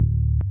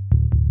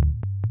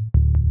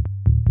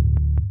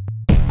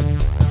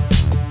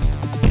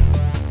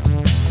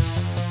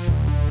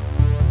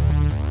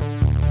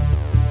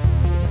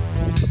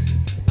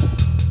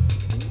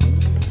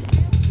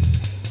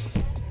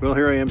Well,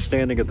 here I am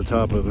standing at the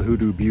top of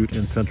Hoodoo Butte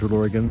in Central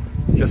Oregon.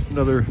 Just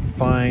another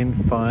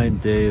fine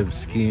day of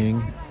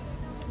skiing.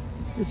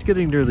 It's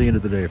getting near the end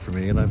of the day for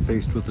me, and I'm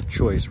faced with a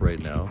choice right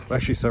now.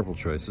 Actually, several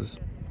choices.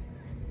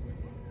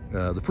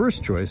 The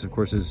first choice, of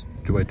course, is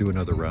do I do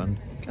another run?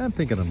 I'm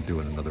thinking I'm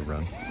doing another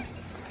run.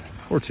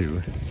 Or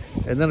two.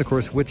 And then, of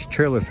course, which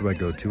chairlift do I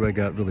go to? I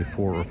got really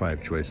 4 or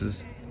 5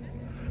 choices.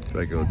 Do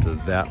I go to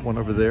that one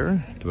over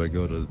there? Do I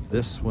go to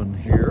this one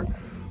here?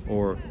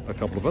 Or a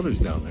couple of others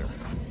down there?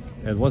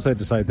 And once I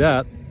decide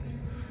that,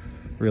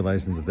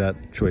 realizing that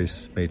that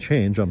choice may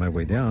change on my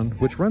way down,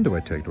 which run do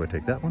I take? Do I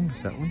take that one?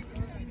 That one?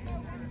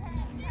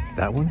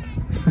 That one?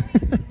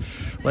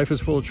 Life is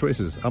full of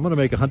choices. I'm going to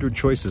make 100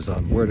 choices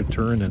on where to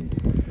turn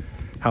and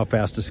how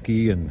fast to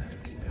ski and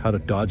how to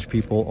dodge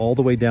people all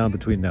the way down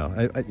between now.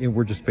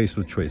 We're just faced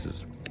with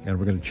choices, and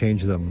we're going to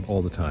change them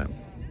all the time.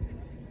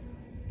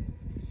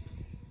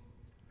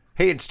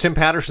 Hey, it's Tim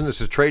Patterson.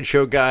 This is Trade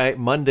Show Guy,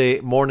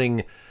 Monday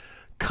morning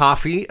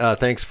coffee.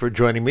 Thanks for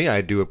joining me.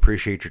 I do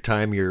appreciate your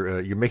time.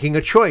 You're making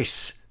a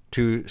choice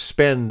to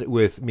spend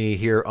with me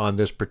here on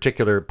this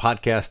particular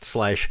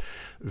podcast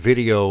 /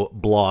 video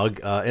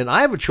blog. And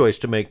I have a choice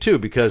to make too,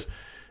 because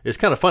it's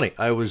kind of funny.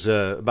 I was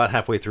about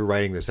halfway through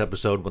writing this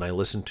episode when I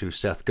listened to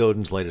Seth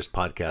Godin's latest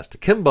podcast,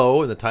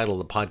 Akimbo, and the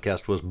title of the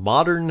podcast was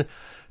Modern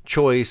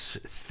Choice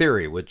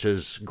Theory, which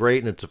is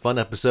great, and it's a fun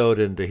episode.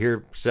 And to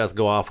hear Seth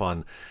go off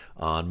on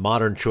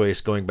modern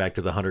choice, going back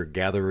to the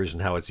hunter-gatherers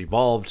and how it's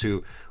evolved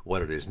to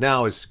what it is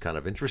now, is kind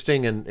of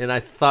interesting. And I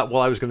thought,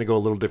 well, I was going to go a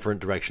little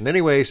different direction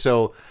anyway,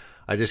 so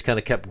I just kind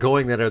of kept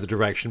going that other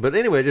direction. But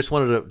anyway, I just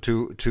wanted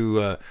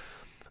to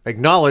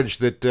acknowledge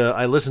that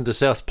I listened to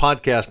Seth's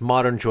podcast,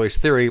 Modern Choice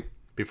Theory,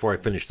 before I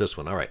finish this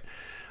one. All right.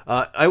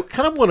 I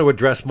kind of want to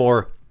address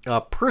more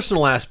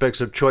personal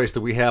aspects of choice that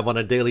we have on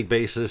a daily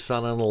basis,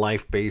 on a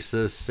life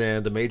basis,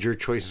 and the major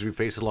choices we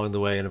face along the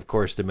way, and of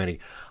course the many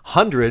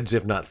hundreds,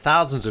 if not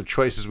thousands, of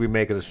choices we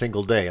make in a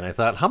single day. And I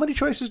thought, how many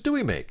choices do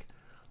we make?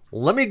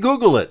 Let me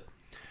Google it.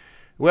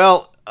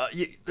 Well,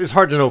 it's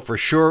hard to know for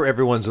sure.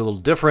 Everyone's a little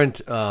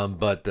different,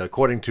 but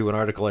according to an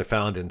article I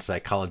found in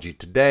Psychology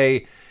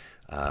Today,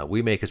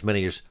 we make as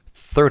many as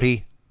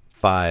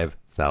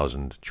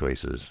 35,000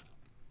 choices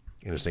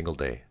in a single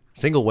day.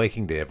 Single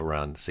waking day of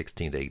around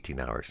 16 to 18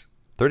 hours.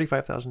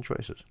 35,000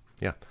 choices.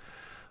 Yeah.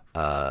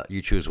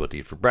 You choose what to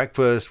eat for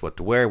breakfast, what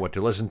to wear, what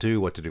to listen to,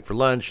 what to do for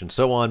lunch, and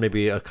so on.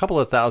 Maybe a couple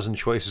of thousand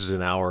choices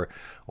an hour,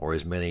 or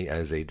as many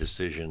as a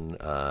decision,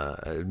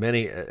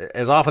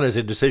 as often as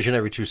a decision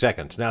every 2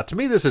 seconds. Now, to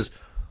me, this is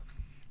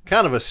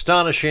kind of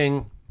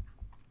astonishing,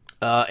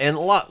 and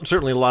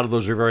certainly a lot of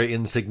those are very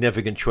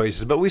insignificant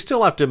choices, but we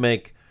still have to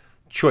make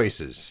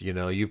choices. You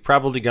know, you've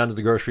probably gone to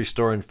the grocery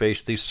store and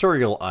faced the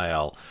cereal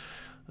aisle.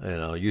 You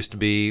know, it used to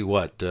be,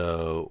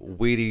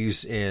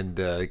 Wheaties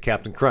and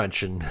Captain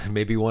Crunch and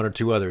maybe one or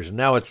two others. And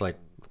now it's like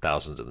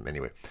thousands of them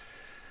anyway.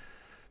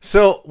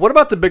 So what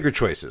about the bigger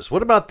choices?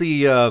 What about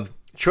the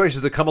choices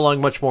that come along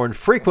much more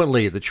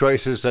infrequently? The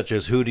choices such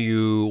as, who do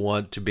you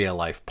want to be a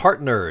life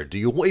partner? Do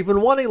you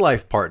even want a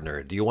life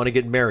partner? Do you want to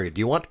get married? Do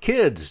you want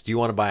kids? Do you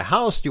want to buy a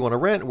house? Do you want to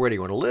rent? Where do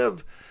you want to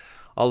live?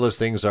 All those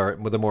things are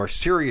with the more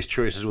serious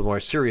choices with more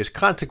serious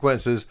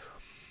consequences.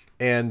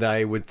 And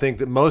I would think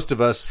that most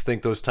of us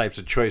think those types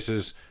of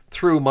choices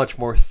through much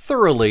more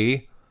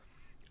thoroughly,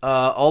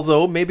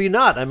 although maybe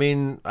not. I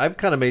mean, I've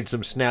kind of made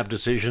some snap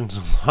decisions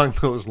along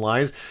those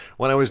lines.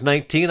 When I was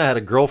 19, I had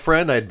a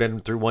girlfriend. I had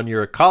been through 1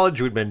 year of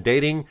college. We'd been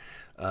dating.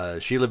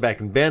 She lived back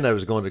in Bend. I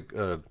was going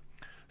to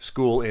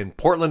school in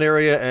Portland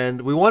area,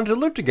 and we wanted to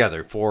live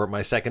together for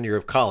my second year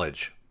of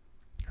college.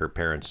 Her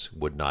parents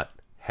would not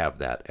have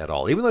that at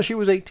all. Even though she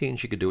was 18,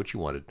 she could do what she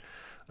wanted.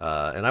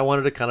 And I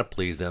wanted to kind of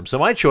please them. So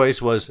my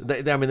choice was,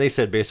 they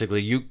said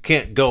basically, you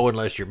can't go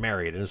unless you're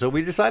married. And so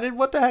we decided,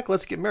 what the heck,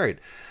 let's get married.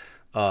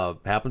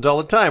 Happens all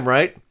the time,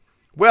 right?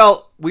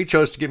 Well, we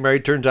chose to get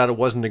married. Turns out it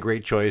wasn't a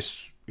great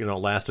choice. You know, it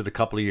lasted a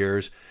couple of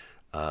years.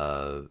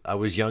 I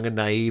was young and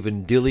naive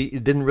and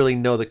didn't really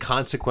know the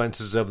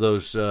consequences of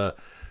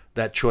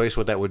that choice,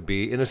 what that would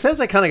be. In a sense,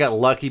 I kind of got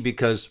lucky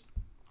because,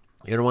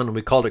 you know, when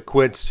we called it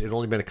quits, it had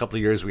only been a couple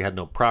of years. We had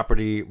no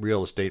property,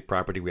 real estate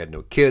property. We had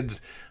no kids.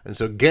 And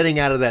so getting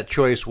out of that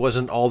choice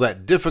wasn't all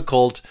that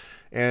difficult.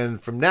 And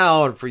from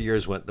now on, for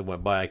years went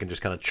by, I can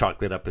just kind of chalk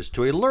that up as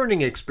to a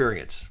learning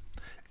experience.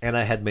 And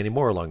I had many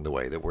more along the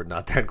way that were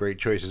not that great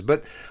choices.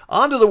 But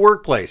on to the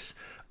workplace.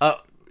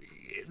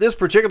 This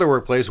particular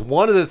workplace,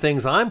 one of the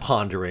things I'm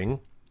pondering,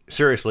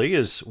 seriously,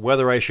 is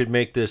whether I should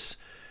make this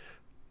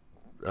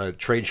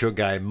Trade Show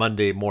Guy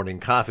Monday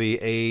morning coffee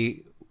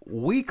a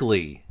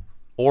weekly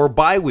or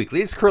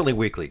bi-weekly. It's currently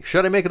weekly.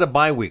 Should I make it a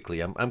bi-weekly?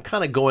 I'm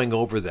kind of going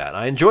over that.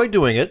 I enjoy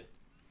doing it.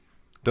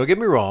 Don't get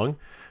me wrong.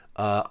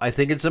 I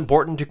think it's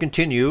important to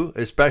continue,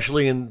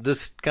 especially in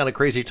this kind of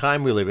crazy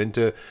time we live in,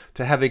 to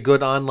have a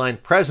good online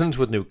presence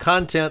with new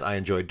content. I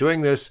enjoy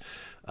doing this,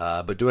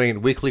 but doing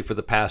it weekly for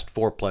the past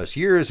 4+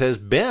 years has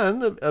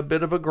been a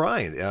bit of a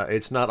grind.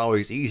 It's not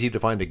always easy to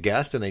find a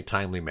guest in a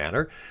timely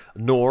manner,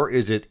 nor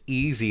is it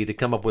easy to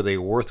come up with a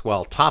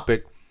worthwhile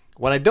topic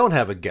when I don't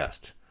have a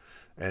guest.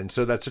 And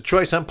so that's a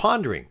choice I'm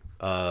pondering.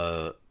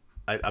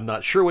 I'm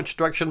not sure which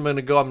direction I'm going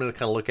to go. I'm going to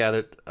kind of look at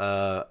it.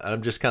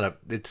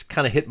 It's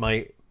kind of hit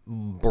my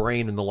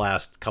brain in the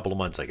last couple of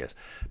months, I guess,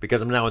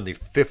 because I'm now in the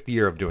 5th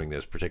year of doing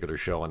this particular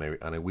show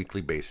on a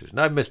weekly basis.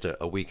 Now I've missed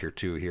a week or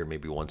two here,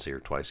 maybe once or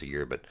twice a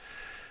year, but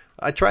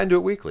I try and do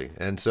it weekly.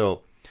 And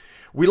so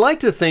we like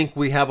to think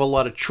we have a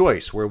lot of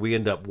choice where we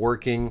end up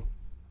working.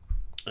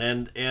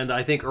 And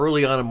I think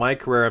early on in my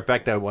career, in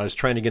fact, when I was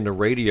trying to get into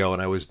radio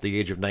and I was the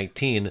age of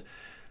 19,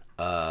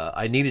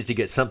 I needed to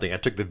get something. I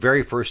took the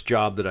very first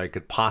job that I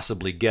could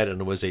possibly get,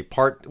 and it was it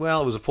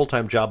was a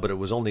full-time job, but it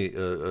was only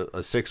a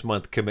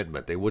 6-month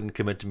commitment. They wouldn't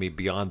commit to me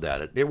beyond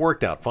that. It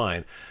worked out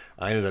fine.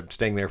 I ended up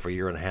staying there for a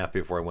year and a half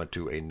before I went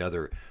to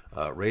another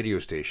radio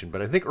station.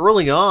 But I think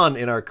early on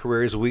in our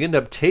careers, we end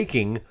up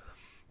taking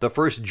the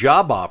first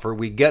job offer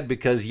we get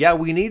because,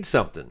 we need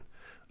something.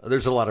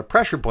 There's a lot of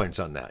pressure points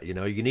on that. You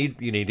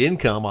need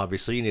income,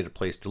 obviously. You need a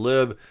place to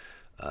live.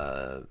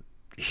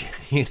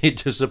 You need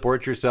to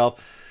support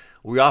yourself.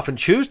 We often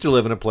choose to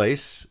live in a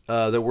place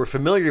that we're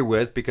familiar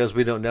with because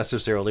we don't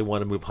necessarily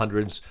want to move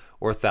hundreds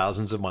or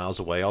thousands of miles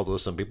away, although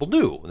some people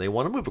do. They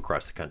want to move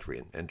across the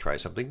country and try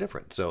something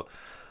different. So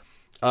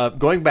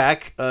going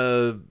back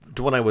to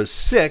when I was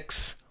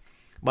 6,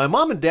 my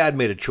mom and dad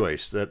made a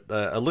choice that,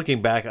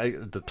 looking back,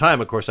 at the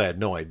time, of course, I had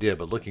no idea,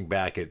 but looking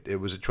back, it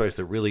was a choice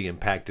that really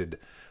impacted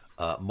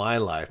my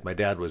life. My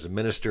dad was a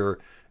minister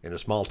in a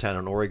small town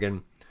in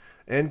Oregon,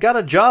 and got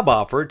a job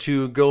offer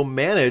to go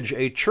manage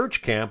a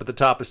church camp at the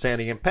top of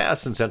Sandigan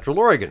Pass in Central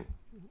Oregon.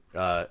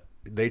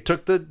 They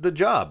took the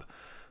job.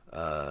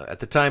 At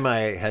the time, I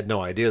had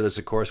no idea this.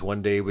 Of course,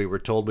 one day we were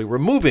told we were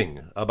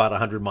moving about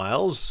 100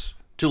 miles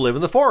to live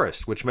in the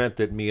forest, which meant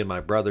that me and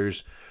my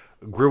brothers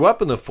grew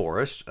up in the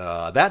forest.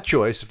 That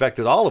choice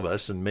affected all of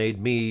us and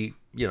made me,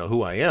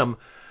 who I am.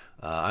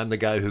 I'm the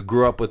guy who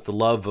grew up with the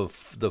love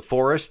of the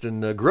forest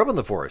and grew up in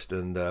the forest.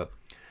 And,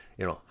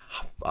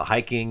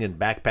 hiking and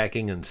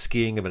backpacking and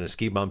skiing. I've been a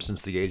ski bum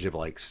since the age of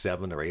like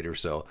 7 or 8 or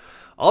so.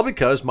 All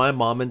because my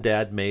mom and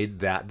dad made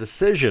that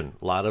decision.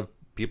 A lot of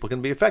people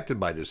can be affected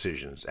by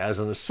decisions. As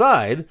an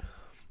aside,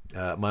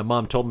 my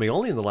mom told me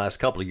only in the last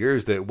couple of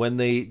years that when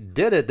they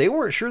did it, they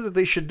weren't sure that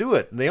they should do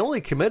it. They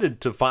only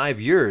committed to 5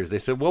 years. They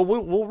said, well,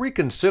 we'll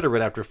reconsider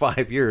it after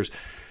 5 years.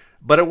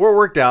 But it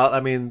worked out. I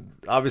mean,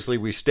 obviously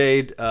we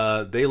stayed.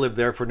 They lived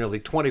there for nearly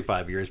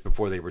 25 years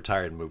before they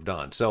retired and moved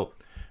on. So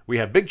we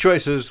have big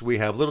choices, we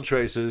have little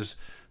choices,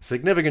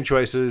 significant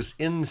choices,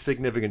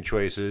 insignificant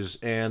choices,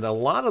 and a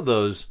lot of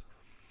those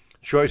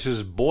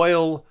choices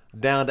boil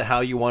down to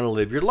how you want to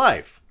live your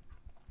life.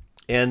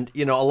 And,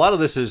 a lot of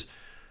this is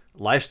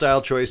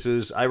lifestyle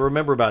choices. I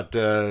remember about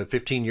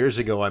 15 years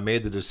ago, I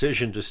made the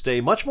decision to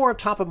stay much more on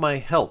top of my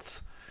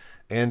health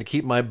and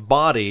keep my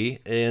body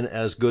in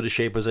as good a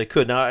shape as I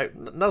could. Now,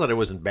 not that I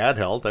was in bad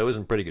health, I was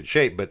in pretty good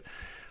shape, but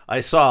I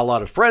saw a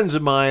lot of friends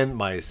of mine,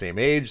 my same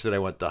age that I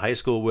went to high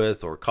school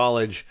with or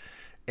college,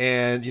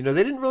 and, they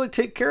didn't really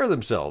take care of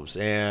themselves,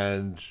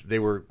 and they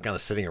were kind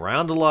of sitting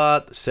around a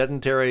lot,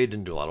 sedentary,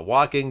 didn't do a lot of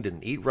walking,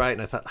 didn't eat right,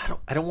 and I thought,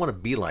 I don't want to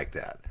be like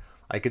that.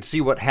 I could see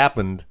what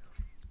happened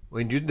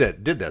when you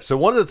did that. So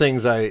one of the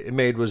things I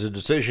made was a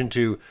decision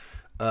to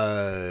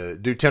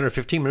do 10 or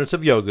 15 minutes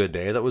of yoga a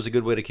day. That was a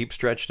good way to keep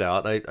stretched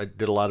out. I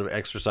did a lot of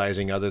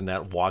exercising other than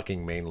that,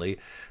 walking mainly.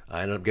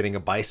 I ended up getting a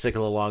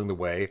bicycle along the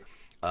way.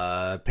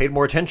 Paid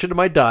more attention to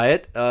my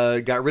diet,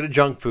 got rid of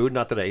junk food,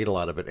 not that I ate a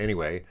lot of it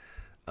anyway.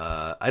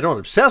 I don't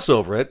obsess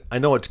over it. I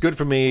know what's good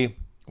for me,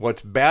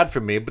 what's bad for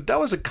me, but that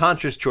was a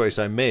conscious choice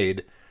I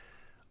made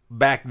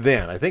back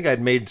then. I think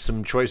I'd made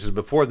some choices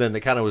before then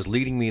that kind of was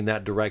leading me in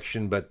that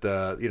direction, but,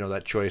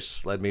 that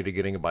choice led me to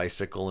getting a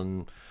bicycle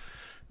and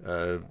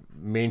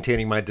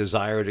maintaining my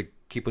desire to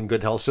keep in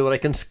good health so that I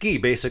can ski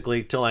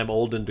basically till I'm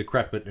old and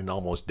decrepit and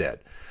almost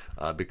dead.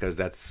 Because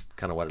that's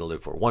kind of what I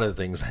live for. One of the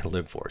things I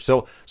live for.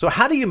 So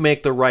how do you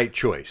make the right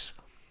choice?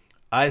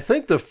 I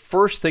think the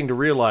first thing to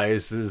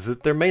realize is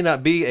that there may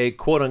not be a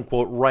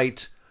quote-unquote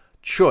right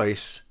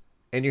choice,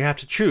 and you have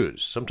to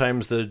choose.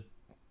 Sometimes the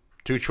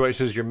two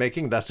choices you're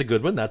making, that's a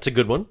good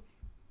one,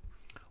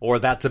 or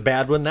that's a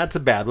bad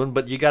one,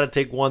 but you got to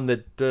take one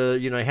that,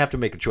 you have to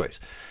make a choice.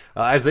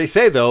 As they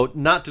say, though,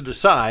 not to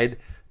decide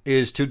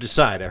is to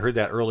decide. I heard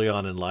that early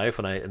on in life,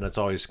 and that's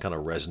always kind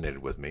of resonated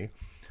with me.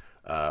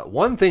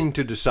 One thing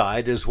to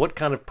decide is what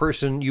kind of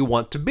person you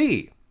want to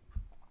be.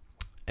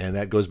 And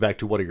that goes back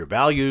to what are your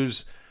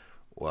values?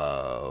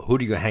 Who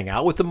do you hang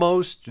out with the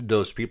most? Do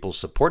those people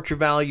support your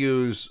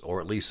values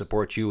or at least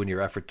support you in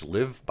your effort to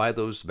live by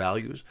those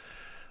values?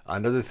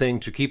 Another thing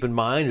to keep in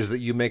mind is that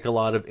you make a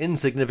lot of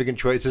insignificant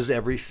choices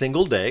every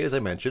single day, as I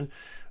mentioned.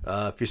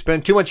 If you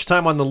spend too much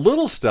time on the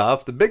little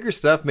stuff, the bigger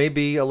stuff may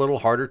be a little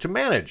harder to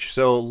manage.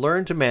 So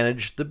learn to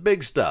manage the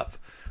big stuff.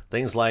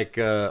 Things like,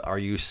 are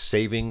you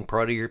saving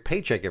part of your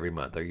paycheck every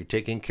month? Are you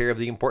taking care of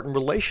the important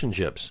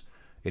relationships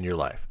in your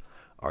life?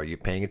 Are you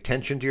paying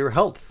attention to your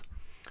health?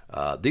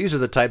 These are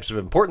the types of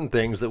important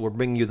things that will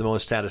bring you the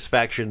most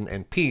satisfaction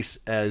and peace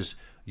as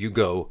you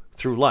go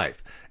through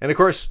life. And of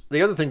course,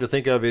 the other thing to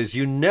think of is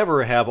you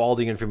never have all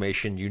the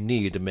information you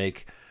need to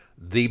make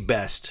the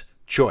best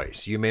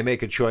choice. You may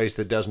make a choice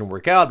that doesn't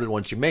work out, but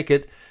once you make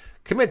it,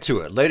 commit to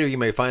it. Later, you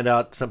may find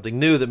out something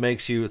new that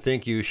makes you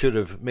think you should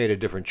have made a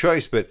different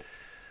choice, but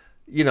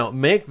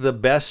make the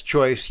best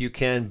choice you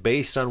can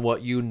based on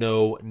what you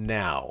know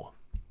now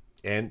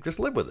and just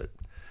live with it.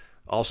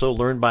 Also,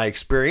 learn by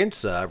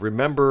experience.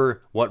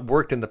 Remember what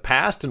worked in the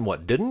past and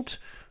what didn't.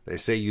 They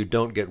say you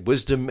don't get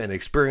wisdom and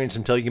experience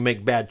until you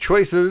make bad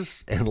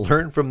choices and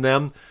learn from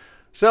them.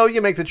 So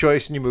you make the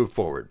choice and you move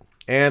forward.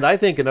 And I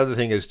think another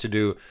thing is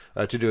to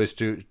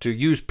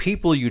use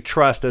people you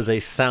trust as a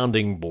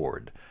sounding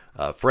board.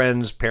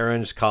 Friends,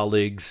 parents,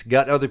 colleagues,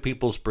 got other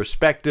people's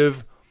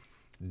perspective,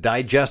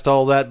 digest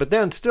all that, but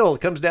then still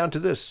it comes down to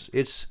this.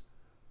 It's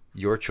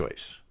your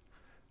choice.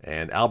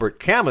 And Albert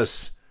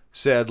Camus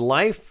said,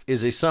 life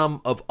is a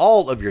sum of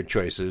all of your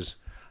choices.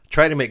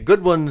 Try to make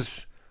good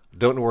ones.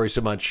 Don't worry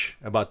so much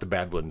about the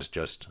bad ones.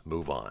 Just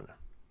move on.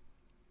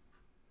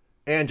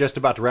 And just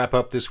about to wrap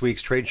up this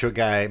week's Trade Show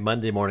Guy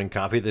Monday Morning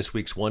Coffee, this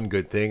week's One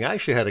Good Thing. I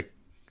actually had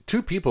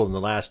two people in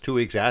the last 2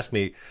 weeks ask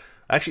me,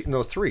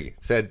 three,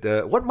 said,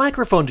 what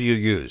microphone do you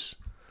use?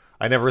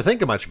 I never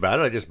think much about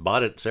it. I just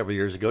bought it several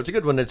years ago. It's a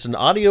good one. It's an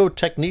Audio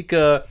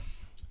Technica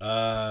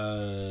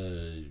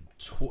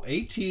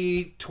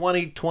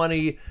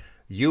AT2020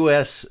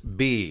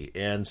 USB.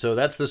 And so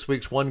that's this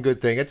week's One Good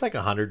Thing. It's like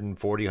 $140,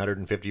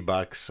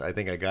 $150. I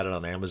think I got it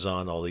on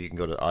Amazon, although you can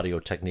go to Audio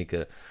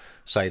Technica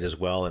site as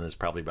well, and it's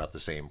probably about the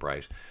same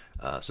price.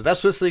 So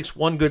that's this week's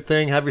One Good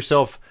Thing. Have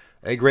yourself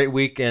a great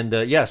week. And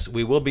yes,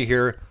 we will be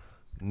here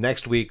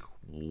next week,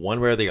 one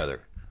way or the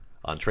other,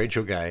 on Trade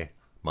Show Guy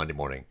Monday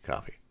Morning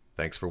Coffee.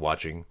 Thanks for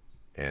watching,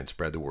 and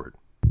spread the word.